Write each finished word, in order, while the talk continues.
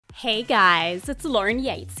Hey guys, it's Lauren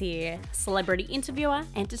Yates here, celebrity interviewer,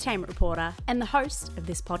 entertainment reporter, and the host of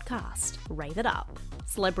this podcast, Rave It Up,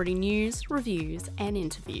 celebrity news, reviews, and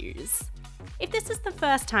interviews. If this is the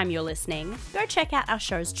first time you're listening, go check out our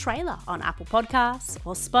show's trailer on Apple Podcasts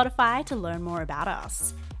or Spotify to learn more about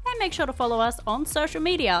us. And make sure to follow us on social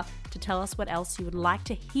media to tell us what else you would like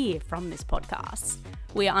to hear from this podcast.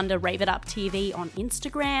 We are under Rave It Up TV on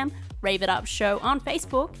Instagram, Rave It Up Show on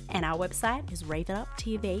Facebook, and our website is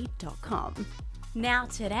raveituptv.com. Now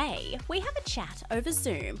today, we have a chat over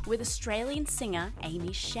Zoom with Australian singer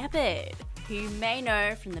Amy Shepherd, who you may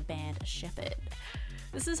know from the band Shepherd.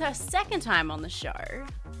 This is her second time on the show,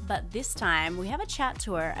 but this time we have a chat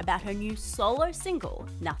to her about her new solo single,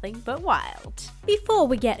 Nothing But Wild. Before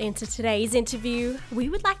we get into today's interview, we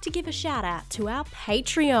would like to give a shout out to our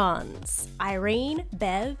Patreons, Irene,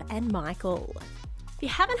 Bev, and Michael. If you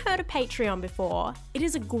haven't heard of Patreon before, it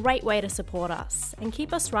is a great way to support us and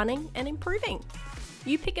keep us running and improving.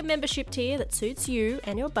 You pick a membership tier that suits you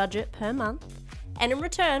and your budget per month, and in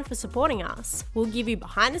return for supporting us, we'll give you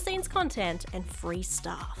behind-the-scenes content and free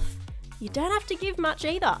stuff. You don't have to give much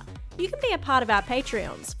either. You can be a part of our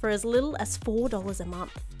Patreons for as little as $4 a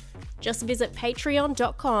month. Just visit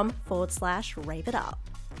patreon.com/raveitup.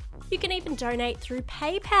 You can even donate through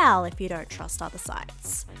PayPal if you don't trust other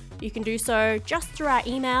sites. You can do so just through our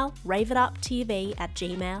email,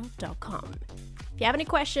 raveituptv@gmail.com. If you have any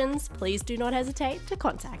questions, please do not hesitate to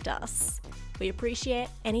contact us. We appreciate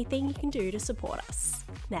anything you can do to support us.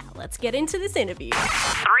 Now, let's get into this interview.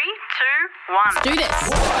 3, 2, 1. Do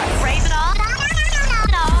this. Rave it up.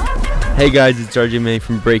 Hey guys, it's RJ May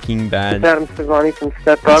from Breaking Bad. Adam Savani from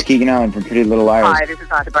Step It's Up. Keegan Allen from Pretty Little Liars. Hi, this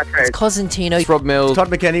is Arthur Buttrose. Cosentino. It's Rob Mills. Todd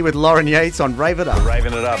McKenney with Lauren Yates on Rave It Up.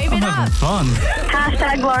 Raving it up. Rave it up.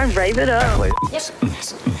 Hashtag Lauren Rave It Up.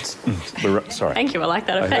 Sorry. Thank you, I like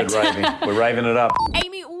that I heard effect. raving. We're raving it up.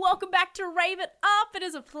 Amy, welcome back to Rave It Up. It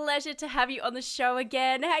is a pleasure to have you on the show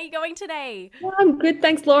again. How are you going today? Well, I'm good,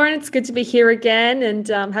 thanks, Lauren. It's good to be here again,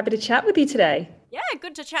 and I'm happy to chat with you today. Yeah,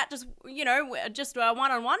 good to chat just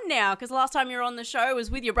one-on-one now, because last time you were on the show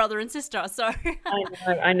was with your brother and sister, so...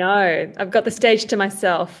 I know. I've got the stage to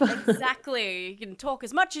myself. Exactly. You can talk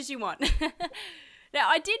as much as you want. Now,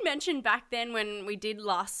 I did mention back then when we did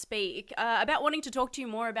last speak about wanting to talk to you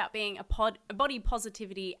more about being a body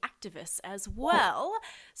positivity activist as well.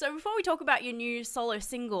 So before we talk about your new solo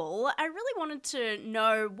single, I really wanted to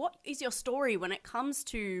know, what is your story when it comes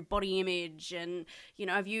to body image? And, you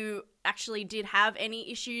know, have you actually did have any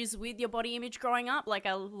issues with your body image growing up, like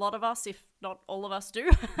a lot of us, if not all of us do?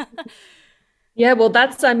 Yeah, well,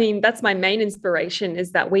 that's my main inspiration,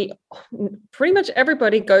 is that pretty much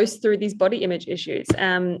everybody goes through these body image issues,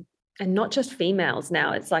 and not just females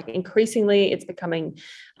now. It's like increasingly it's becoming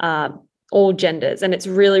all genders, and it's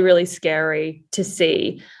really, really scary to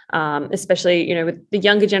see, especially, you know, with the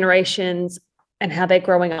younger generations and how they're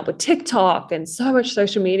growing up with TikTok and so much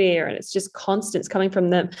social media, and it's just constant. It's coming from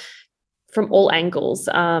them from all angles.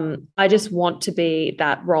 I just want to be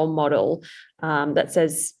that role model that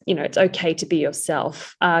says, you know, it's okay to be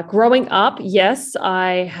yourself. Growing up, yes,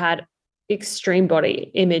 I had extreme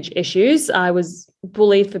body image issues. I was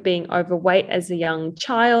bullied for being overweight as a young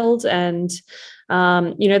child. And,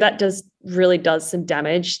 you know, that really does some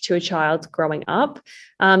damage to a child growing up.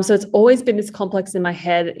 So it's always been this complex in my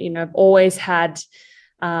head. You know, I've always had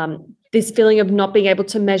this feeling of not being able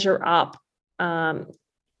to measure up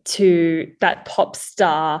to that pop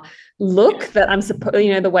star look that I'm supposed,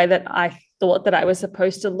 you know, the way that I thought that I was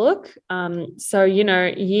supposed to look. So, you know,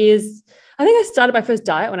 I think I started my first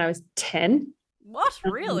diet when I was 10. What?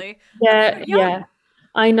 Really? Yeah.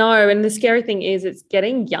 I know. And the scary thing is it's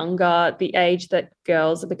getting younger, the age that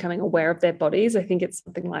girls are becoming aware of their bodies. I think it's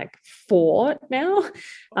something like 4 now,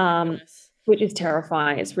 which is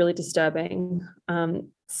terrifying. It's really disturbing.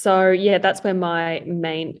 So yeah, that's where my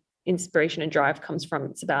main inspiration and drive comes from.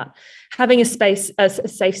 It's about having a safe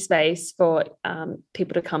space for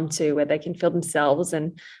people to come to, where they can feel themselves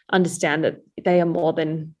and understand that they are more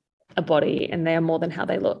than a body, and they are more than how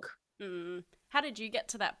they look. How did you get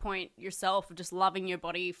to that point yourself of just loving your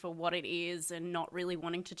body for what it is and not really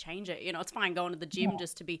wanting to change it? You know, it's fine going to the gym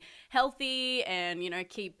just to be healthy and, you know,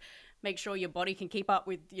 make sure your body can keep up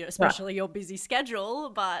with, you know, especially your busy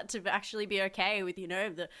schedule, but to actually be okay with, you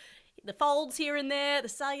know, the folds here and there, the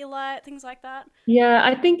cellulite, things like that? Yeah,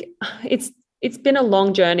 I think it's been a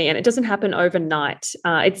long journey, and it doesn't happen overnight.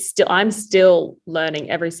 I'm still learning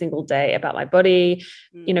every single day about my body.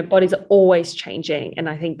 You know, bodies are always changing. And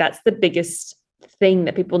I think that's the biggest thing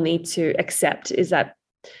that people need to accept, is that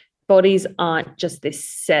bodies aren't just this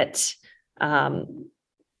set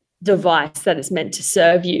device that is meant to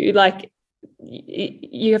serve you. Like,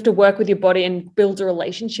 you have to work with your body and build a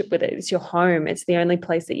relationship with it. It's your home. It's the only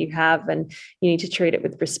place that you have, and you need to treat it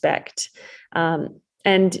with respect. And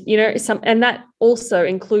that also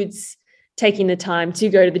includes taking the time to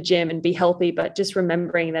go to the gym and be healthy, but just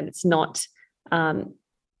remembering that it's not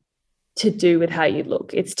to do with how you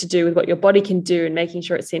look. It's to do with what your body can do, and making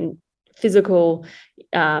sure it's in physical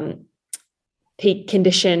peak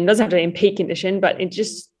condition. It doesn't have to be in peak condition, but it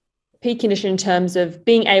just peak condition in terms of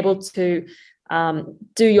being able to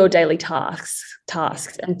do your daily tasks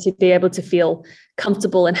and to be able to feel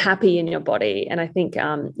comfortable and happy in your body. And I think,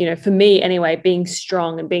 for me anyway, being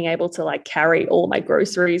strong and being able to like carry all my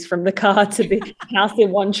groceries from the car to the house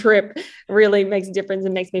in one trip really makes a difference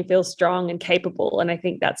and makes me feel strong and capable. And I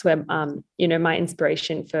think that's where, my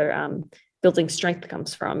inspiration for building strength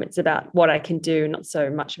comes from. It's about what I can do, not so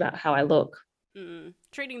much about how I look.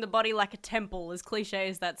 Treating the body like a temple, as cliche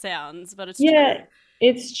as that sounds, but it's true.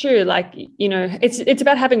 It's true. Like, it's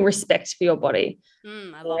about having respect for your body.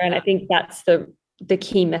 I love and that. I think that's the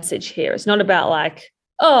key message here. It's not about like,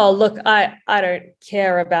 oh, look, I don't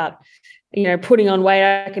care about, putting on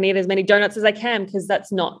weight. I can eat as many donuts as I can, because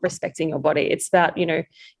that's not respecting your body. It's about,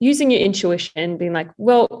 using your intuition, being like,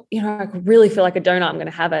 well, I really feel like a donut. I'm going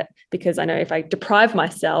to have it because I know if I deprive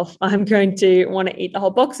myself, I'm going to want to eat the whole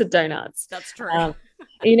box of donuts. That's true.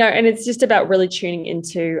 And it's just about really tuning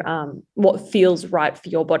into what feels right for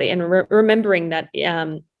your body, and remembering that,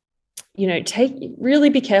 really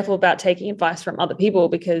be careful about taking advice from other people,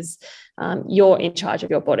 because you're in charge of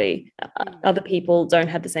your body. Other people don't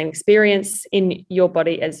have the same experience in your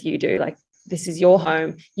body as you do. Like, this is your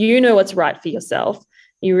home. You know what's right for yourself.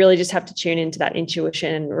 You really just have to tune into that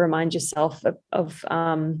intuition and remind yourself of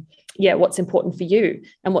what's important for you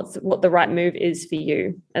and what the right move is for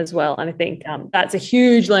you as well. And I think that's a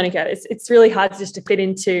huge learning curve. It's really hard just to fit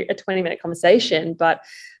into a 20-minute conversation, but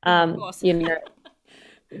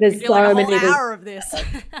there's so many hour of this.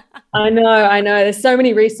 I know. There's so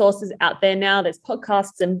many resources out there now. There's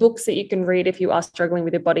podcasts and books that you can read if you are struggling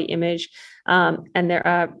with your body image. And there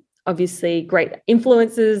are obviously great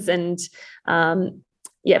influencers and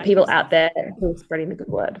people out there who are spreading the good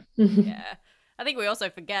word. Yeah. I think we also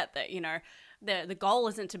forget that, the goal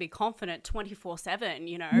isn't to be confident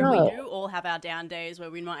 24/7. No. We do all have our down days where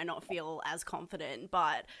we might not feel as confident,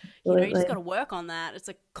 but you just got to work on that. It's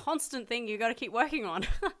a constant thing you got to keep working on.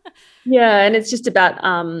 Yeah, and it's just about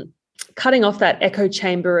cutting off that echo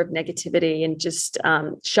chamber of negativity and just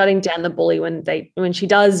shutting down the bully when she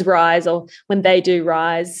does rise, or when they do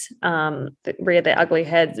rise, rear their ugly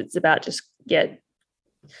heads. It's about just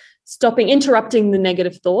interrupting the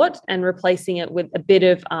negative thought and replacing it with a bit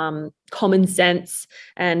of common sense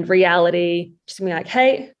and reality. Just being like,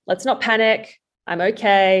 hey, let's not panic. I'm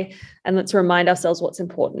okay. And let's remind ourselves what's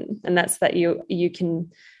important. And that's that you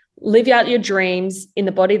can live out your dreams in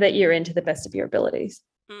the body that you're in to the best of your abilities.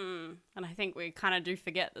 And I think we kind of do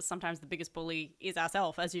forget that sometimes the biggest bully is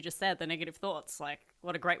ourselves, as you just said, the negative thoughts. Like,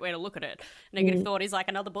 what a great way to look at it. Negative thought is like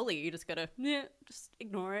another bully. You just got to just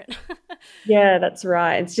ignore it. Yeah, that's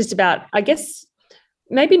right. It's just about, I guess,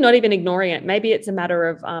 maybe not even ignoring it. Maybe it's a matter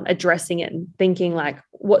of addressing it and thinking like,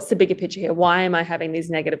 what's the bigger picture here? Why am I having these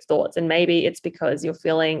negative thoughts? And maybe it's because you're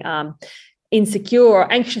feeling insecure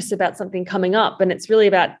or anxious about something coming up. And it's really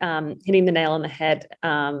about hitting the nail on the head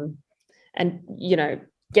and,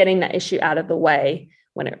 getting that issue out of the way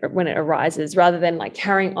when it arises, rather than like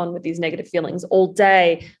carrying on with these negative feelings all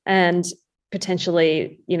day. And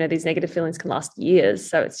potentially, these negative feelings can last years.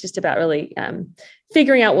 So it's just about really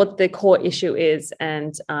figuring out what the core issue is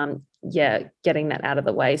and getting that out of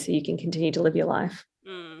the way so you can continue to live your life.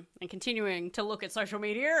 And continuing to look at social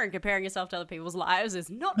media and comparing yourself to other people's lives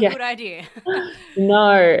is not a good idea.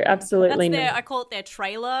 No, absolutely not. I call it their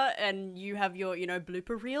trailer, and you have your,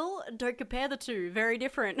 blooper reel. Don't compare the two. Very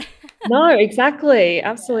different. No, exactly.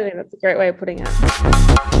 Absolutely. That's a great way of putting it.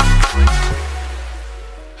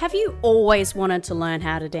 Have you always wanted to learn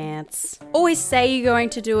how to dance? Always say you're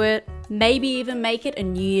going to do it, maybe even make it a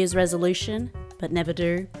New Year's resolution, but never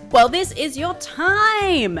do? Well, this is your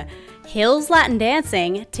time! Hills Latin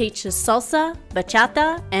Dancing teaches salsa,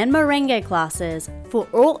 bachata, and merengue classes for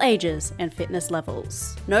all ages and fitness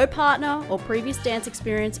levels. No partner or previous dance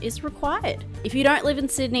experience is required. If you don't live in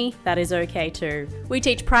Sydney, that is okay too. We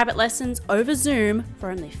teach private lessons over Zoom for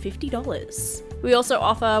only $50. We also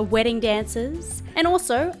offer wedding dances and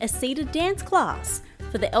also a seated dance class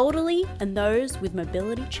for the elderly and those with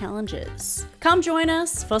mobility challenges. Come join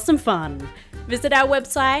us for some fun. Visit our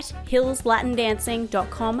website,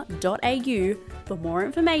 hillslatindancing.com.au for more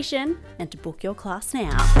information and to book your class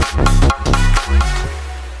now.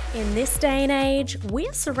 In this day and age,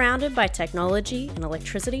 we're surrounded by technology and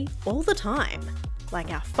electricity all the time,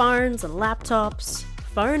 like our phones and laptops,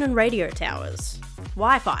 phone and radio towers,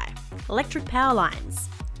 Wi-Fi, electric power lines,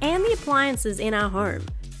 and the appliances in our home.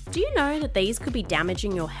 Do you know that these could be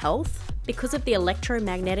damaging your health because of the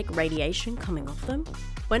electromagnetic radiation coming off them?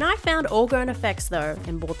 When I found Orgone Effects though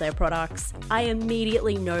and bought their products, I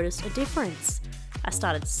immediately noticed a difference. I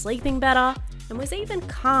started sleeping better and was even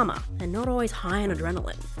calmer and not always high on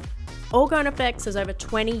adrenaline. Orgone Effects has over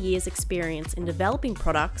 20 years experience in developing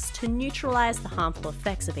products to neutralise the harmful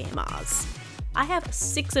effects of EMRs. I have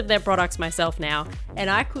 6 of their products myself now, and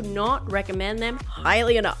I could not recommend them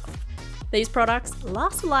highly enough. These products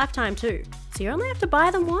last a lifetime too, so you only have to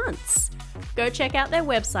buy them once. Go check out their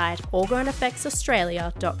website,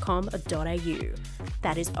 orgoneeffectsaustralia.com.au.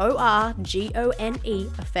 That is ORGONE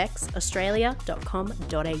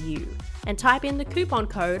effectsaustralia.com.au. And type in the coupon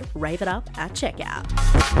code RAVEITUP at checkout.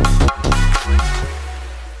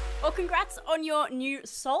 Well, congrats on your new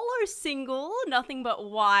solo single, Nothing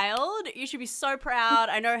But Wild. You should be so proud.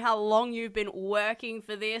 I know how long you've been working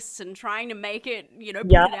for this and trying to make it, put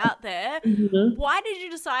it out there. Mm-hmm. Why did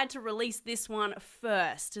you decide to release this one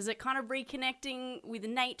first? Is it kind of reconnecting with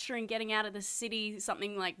nature and getting out of the city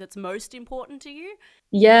something like that's most important to you?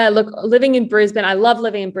 Yeah, look, living in Brisbane, I love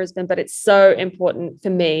living in Brisbane, but it's so important for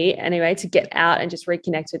me anyway to get out and just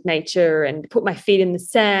reconnect with nature and put my feet in the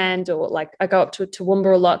sand, or like I go up to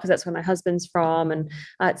Toowoomba a lot because that's where my husband's from. And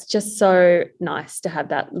it's just so nice to have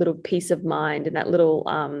that little peace of mind and that little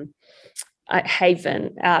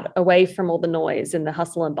haven out away from all the noise and the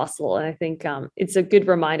hustle and bustle. And I think it's a good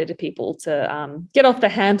reminder to people to get off the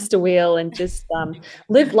hamster wheel and just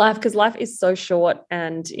live life, because life is so short.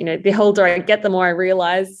 And, the older I get, the more I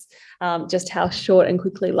realize just how short and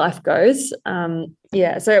quickly life goes. So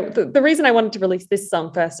the reason I wanted to release this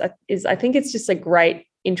song first is I think it's just a great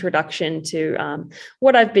introduction to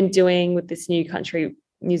what I've been doing with this new country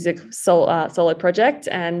music solo project.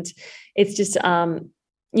 And it's just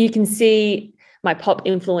you can see my pop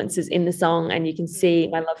influences in the song, and you can see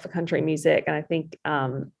my love for country music. And I think,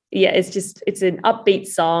 it's an upbeat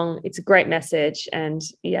song. It's a great message. And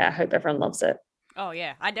I hope everyone loves it. Oh,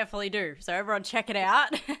 yeah, I definitely do. So everyone check it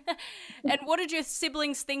out. And what did your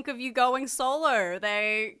siblings think of you going solo? Are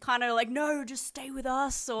they kind of like, no, just stay with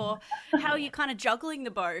us? Or how are you kind of juggling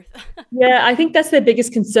the both? Yeah, I think that's their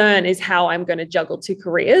biggest concern, is how I'm going to juggle 2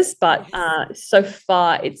 careers. But so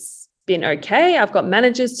far it's been okay. I've got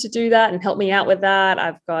managers to do that and help me out with that.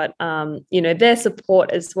 I've got, their support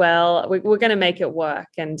as well. We're going to make it work.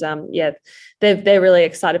 And they're really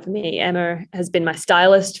excited for me. Emma has been my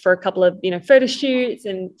stylist for a couple of, photo shoots,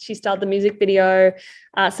 and she styled the music video.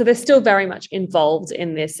 So they're still very much involved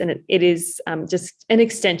in this. And it is just an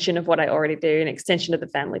extension of what I already do, an extension of the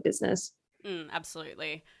family business.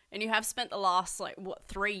 Absolutely. And you have spent the last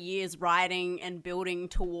 3 years writing and building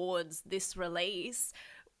towards this release.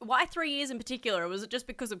 Why 3 years in particular? Was it just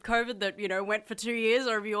because of COVID that, went for 2 years,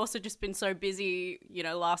 or have you also just been so busy,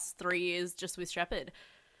 last 3 years just with Shepherd?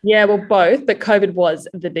 Yeah, well, both, but COVID was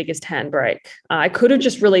the biggest handbrake. I could have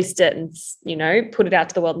just released it and, put it out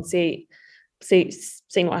to the world and seen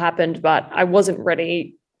what happened, but I wasn't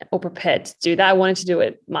ready or prepared to do that. I wanted to do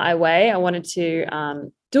it my way. I wanted to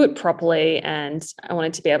do it properly, and I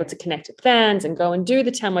wanted to be able to connect with fans and go and do the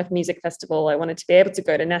Tamworth Music Festival. I wanted to be able to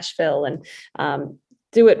go to Nashville and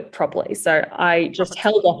do it properly. So I just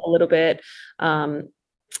held off a little bit,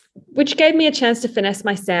 which gave me a chance to finesse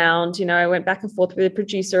my sound. I went back and forth with the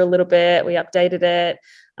producer a little bit. We updated it,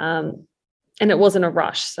 and it wasn't a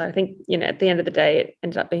rush. So I think, at the end of the day, it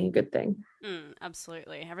ended up being a good thing.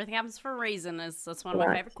 Absolutely. Everything happens for a reason. That's one of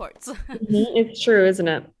my favorite quotes. It's true, isn't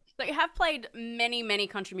it? So you have played many, many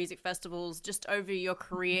country music festivals just over your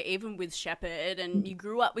career, even with Shepherd, and you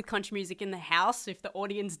grew up with country music in the house. If the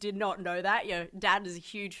audience did not know that, your dad is a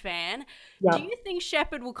huge fan. Yeah. Do you think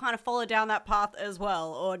Shepherd will kind of follow down that path as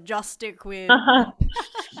well, or just stick with... I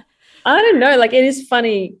don't know. It is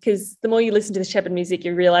funny because the more you listen to the Shepherd music,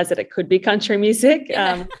 you realize that it could be country music.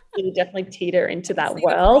 You definitely teeter into that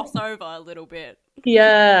world. Crossover a little bit.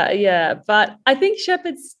 Yeah. But I think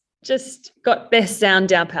Shepherd's just got their sound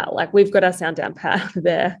down pat. We've got our sound down pat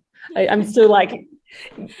there. I'm still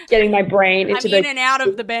getting my brain into in and out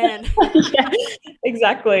of the band. Yeah,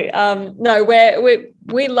 exactly. No,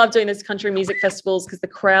 we love doing these country music festivals because the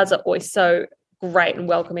crowds are always so great and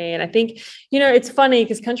welcoming. And I think, it's funny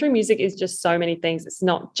because country music is just so many things. It's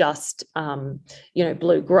not just,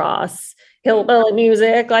 bluegrass, hillbilly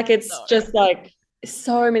music. Just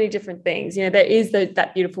so many different things. There is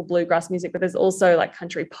that beautiful bluegrass music, but there's also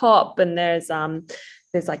country pop, and there's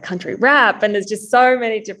there's like country rap, and there's just so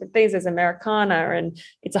many different things. There's Americana, and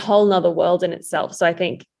it's a whole nother world in itself. So I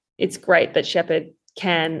think it's great that Shepherd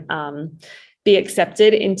can be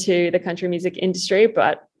accepted into the country music industry.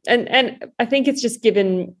 But and I think it's just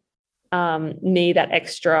given me that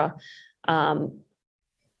extra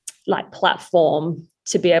like platform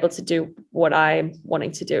to be able to do what I'm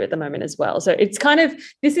wanting to do at the moment as well. So it's kind of,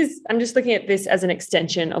 I'm just looking at this as an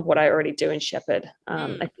extension of what I already do in Shepherd.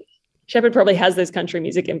 I think Shepherd probably has those country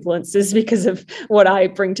music influences because of what I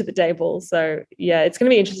bring to the table. So yeah, it's going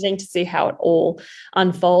to be interesting to see how it all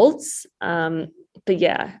unfolds. But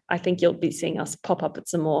yeah, I think you'll be seeing us pop up at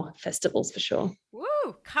some more festivals for sure.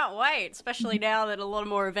 Woo, can't wait, especially now that a lot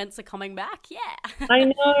more events are coming back. Yeah. I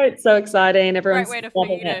know, it's so exciting. Everyone's great way for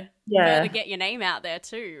you to further get your name out there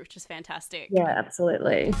too, which is fantastic. Yeah,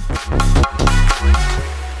 absolutely.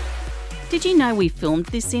 Did you know we filmed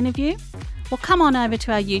this interview? Well, come on over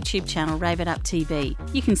to our YouTube channel, Rave It Up TV.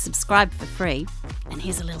 You can subscribe for free. And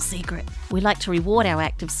here's a little secret. We like to reward our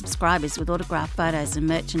active subscribers with autographed photos and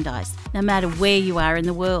merchandise, no matter where you are in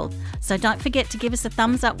the world. So don't forget to give us a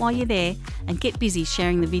thumbs up while you're there and get busy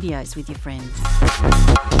sharing the videos with your friends.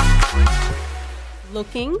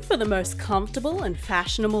 Looking for the most comfortable and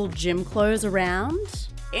fashionable gym clothes around?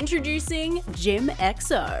 Introducing Gym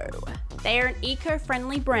XO. They are an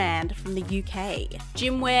eco-friendly brand from the UK.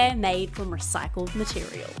 Gymwear made from recycled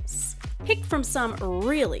materials. Pick from some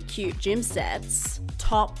really cute gym sets,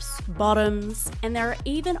 tops, bottoms, and there are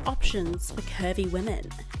even options for curvy women.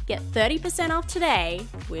 Get 30% off today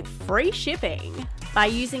with free shipping by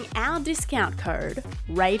using our discount code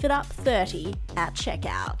RAVEITUP30 at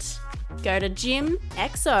checkout. Go to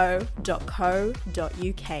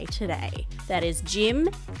gymexo.co.uk today. That is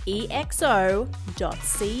gymexo.co.uk.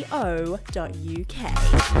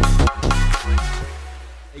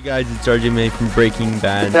 Hey guys, it's RJ May from Breaking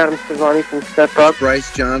Bad. Adam Savani from Step Up.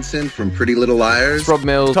 Bryce Johnson from Pretty Little Liars. Rob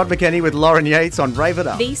Mills. Todd McKenney with Lauren Yates on Rave It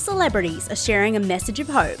Up. These celebrities are sharing a message of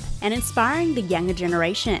hope and inspiring the younger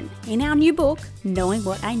generation in our new book, Knowing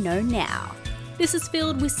What I Know Now. This is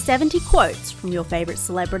filled with 70 quotes from your favourite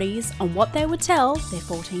celebrities on what they would tell their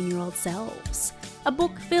 14-year-old selves. A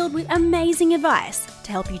book filled with amazing advice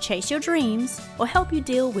to help you chase your dreams or help you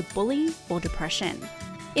deal with bullying or depression.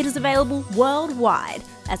 It is available worldwide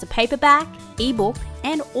as a paperback, ebook,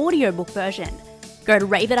 and audiobook version. Go to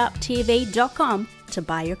raveituptv.com to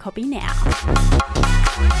buy your copy now.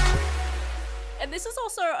 And this is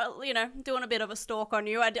also, doing a bit of a stalk on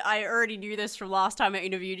you. I already knew this from last time I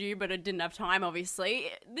interviewed you, but I didn't have time, obviously.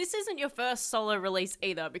 This isn't your first solo release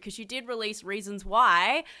either, because you did release Reasons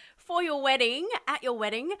Why for your wedding, at your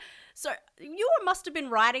wedding. So you must have been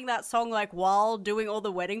writing that song like while doing all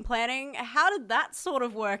the wedding planning. How did that sort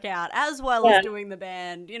of work out, as well as doing the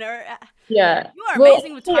band? Yeah. You are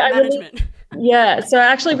amazing with time management. So I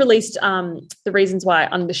actually released the Reasons Why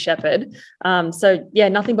under Shepherd.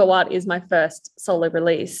 Nothing But What is my first solo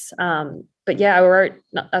release. But yeah, I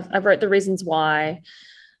wrote the Reasons Why.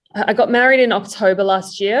 I got married in October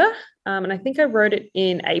last year, and I think I wrote it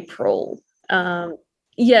in April.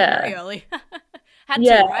 Very early. Had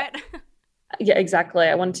to, right? Yeah, exactly.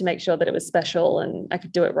 I wanted to make sure that it was special and I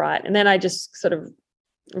could do it right. And then I just sort of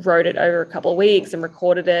wrote it over a couple of weeks and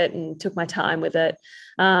recorded it and took my time with it.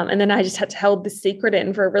 And then I just had to hold this secret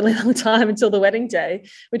in for a really long time until the wedding day,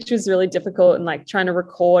 which was really difficult, and like trying to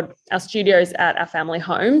record our studios at our family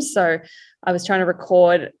home. So I was trying to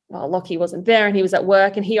record while Lockie wasn't there and he was at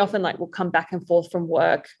work, and he often will come back and forth from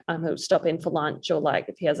work. He'll stop in for lunch, or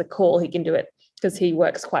if he has a call, he can do it because he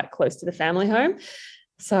works quite close to the family home.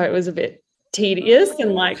 So it was a bit tedious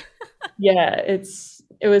and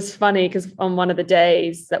it was funny because on one of the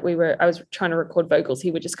days that I was trying to record vocals,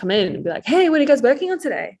 he would just come in and be like, "Hey, what are you guys working on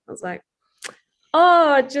today?" I was like,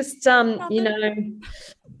 "Oh, just, yeah,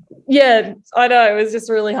 I know." It was just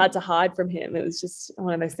really hard to hide from him. It was just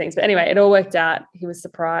one of those things. But anyway, it all worked out. He was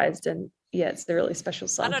surprised, and yeah, it's a really special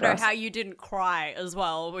song. I don't know how you didn't cry as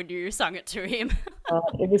well when you sung it to him.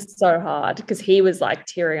 It was so hard because he was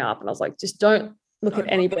tearing up, and I was like, just don't look at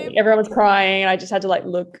anybody. Everyone was crying, and I just had to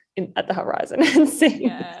look at the horizon and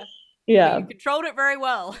see. Yeah. You controlled it very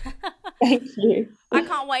well. Thank you. I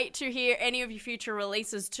can't wait to hear any of your future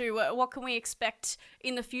releases too. What can we expect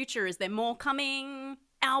in the future? Is there more coming?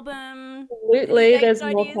 Album? Absolutely, there's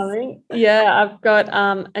more coming. Yeah, I've got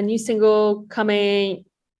a new single coming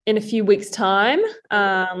in a few weeks' time.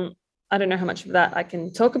 I don't know how much of that I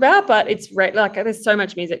can talk about, but it's there's so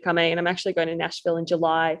much music coming, and I'm actually going to Nashville in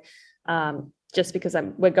July, just because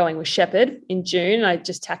we're going with Shepherd in June. I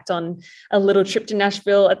just tacked on a little trip to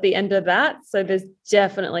Nashville at the end of that. So there's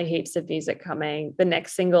definitely heaps of music coming. The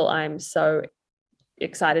next single I'm so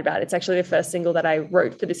excited about. It's actually the first single that I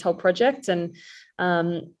wrote for this whole project. And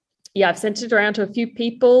I've sent it around to a few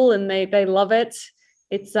people and they love it.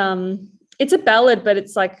 It's a ballad, but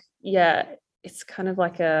it's like, it's kind of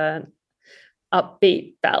like a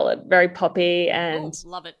upbeat ballad, very poppy, and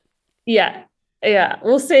love it. Yeah.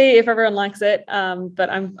 We'll see if everyone likes it. But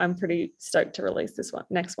I'm pretty stoked to release this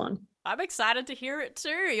next one. I'm excited to hear it too.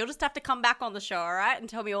 You'll just have to come back on the show, all right, and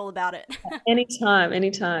tell me all about it. Anytime.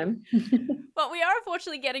 But we are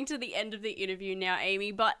unfortunately getting to the end of the interview now,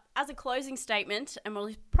 Amy. But as a closing statement, and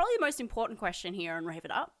probably the most important question here on Rave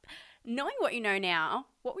It Up, knowing what you know now,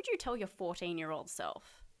 what would you tell your 14-year-old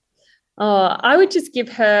self? Oh, I would just give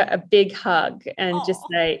her a big hug and just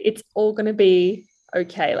say, it's all going to be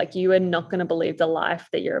okay. Like, you are not going to believe the life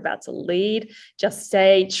that you're about to lead. Just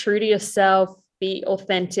stay true to yourself, be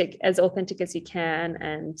authentic as you can,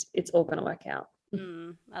 and it's all going to work out.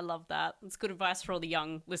 I love that. It's good advice for all the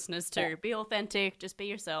young listeners too. Yeah. Be authentic, just be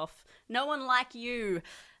yourself. No one like you,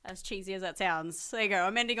 as cheesy as that sounds. There you go.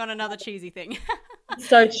 I'm ending on another cheesy thing.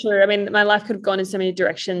 So true. I mean, my life could have gone in so many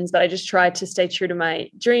directions, but I just tried to stay true to my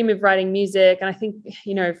dream of writing music. And I think,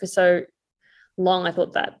 for so long, I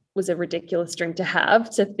thought that was a ridiculous dream to have,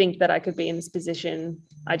 to think that I could be in this position.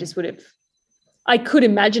 I could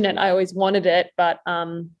imagine it. I always wanted it, but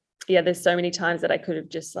there's so many times that I could have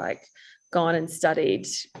just like gone and studied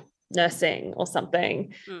nursing or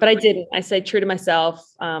something, but I didn't. I stayed true to myself.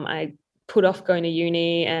 I put off going to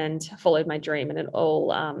uni and followed my dream, and it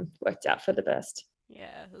all worked out for the best.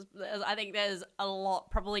 Yeah, I think there's a lot,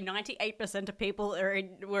 probably 98% of people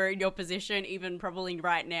were in your position, even probably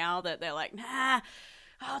right now, that they're like,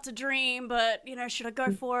 it's a dream, but, should I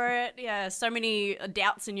go for it? Yeah, so many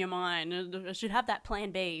doubts in your mind. I should have that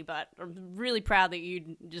plan B, but I'm really proud that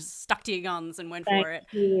you just stuck to your guns and went for it.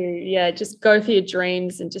 Thank you. Yeah, just go for your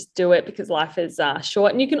dreams and just do it, because life is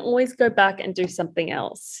short and you can always go back and do something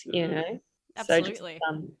else, Absolutely.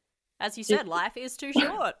 So just, as you said, life is too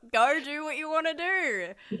short. Go do what you want to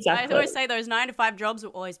do. Exactly. I always say those 9-to-5 jobs will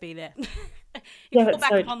always be there. You can fall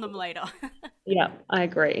back upon them later. Yeah, I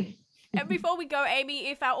agree. And before we go, Amy,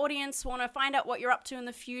 if our audience want to find out what you're up to in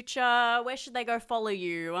the future, where should they go follow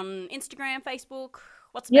you? On Instagram, Facebook?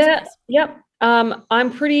 What's the best place? Yep.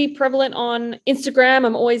 I'm pretty prevalent on Instagram.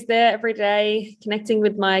 I'm always there every day connecting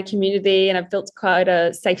with my community, and I've built quite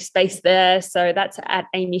a safe space there. So that's at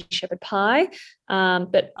Amy Shepherd Pie.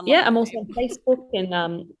 But I'm also on Facebook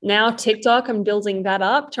and now TikTok. I'm building that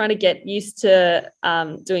up, trying to get used to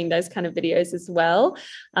doing those kind of videos as well.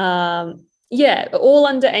 All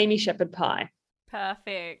under Amy Shepherd Pie.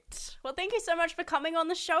 Perfect. Well, thank you so much for coming on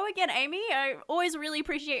the show again, Amy. I always really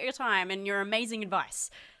appreciate your time and your amazing advice.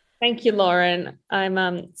 Thank you, Lauren.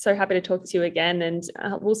 I'm so happy to talk to you again, and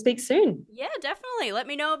we'll speak soon. Yeah, definitely. Let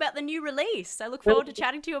me know about the new release. I look forward to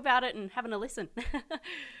chatting to you about it and having a listen.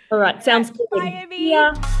 All right. Sounds good. Bye, Amy.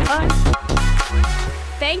 Yeah. Bye.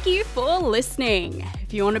 Thank you for listening.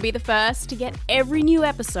 If you want to be the first to get every new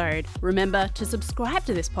episode, remember to subscribe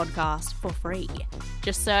to this podcast for free.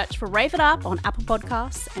 Just search for Rave It Up on Apple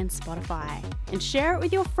Podcasts and Spotify, and share it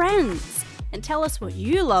with your friends. And tell us what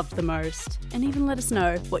you loved the most, and even let us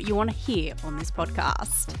know what you want to hear on this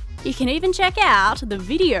podcast. You can even check out the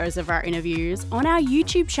videos of our interviews on our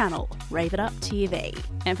YouTube channel, Rave It Up TV.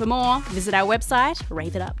 And for more, visit our website,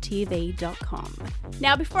 raveituptv.com.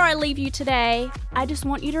 Now, before I leave you today, I just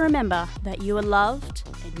want you to remember that you are loved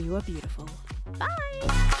and you are beautiful.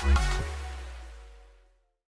 Bye!